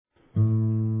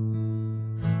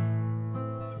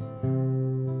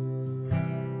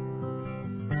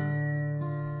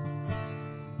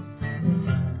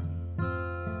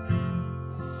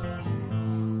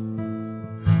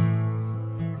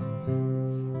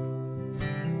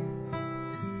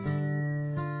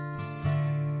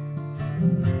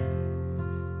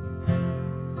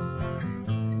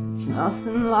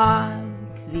Nothing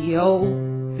like the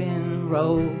open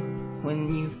road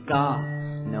when you've got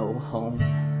no home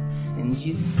and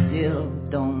you still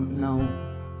don't know.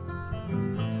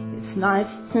 It's nice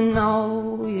to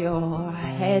know you're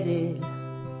headed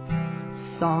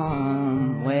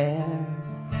somewhere,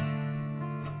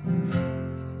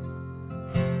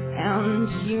 and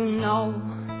you'll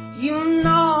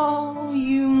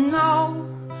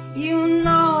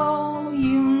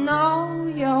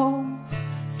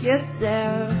get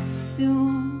there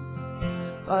soon,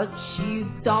 but you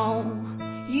don't.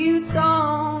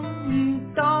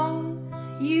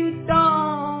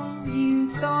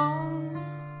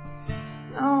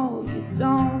 No, you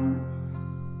don't.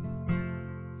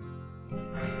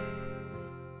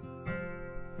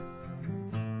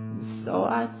 And so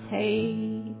I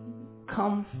take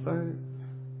comfort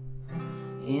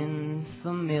in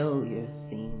familiar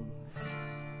things.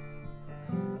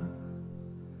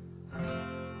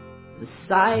 The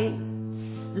sights,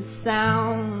 the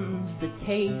sounds, the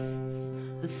tastes,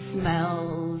 the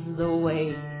smells, the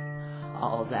way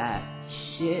all that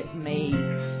shit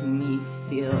makes me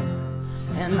feel.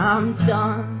 And I'm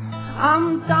done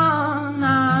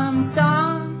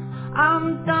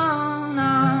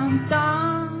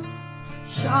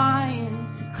trying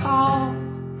to call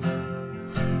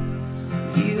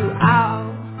you out.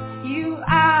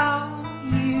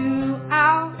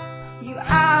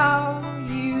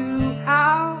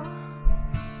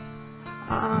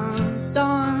 I'm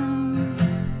done.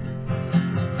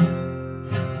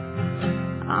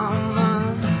 I'm a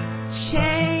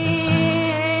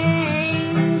changed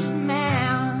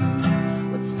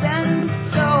man. What's been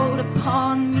bestowed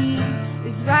upon me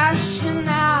is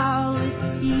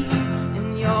rationality, and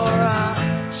you're a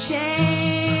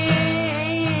changed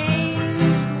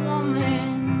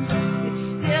woman. It's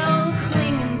still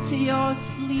clinging to your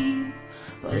sleeve,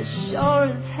 but it sure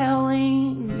as hell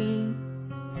ain't me.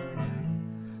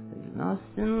 There's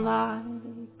nothing like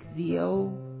the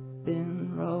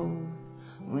open road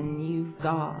when you've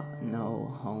got no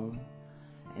home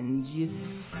and you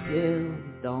still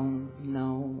don't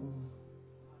know.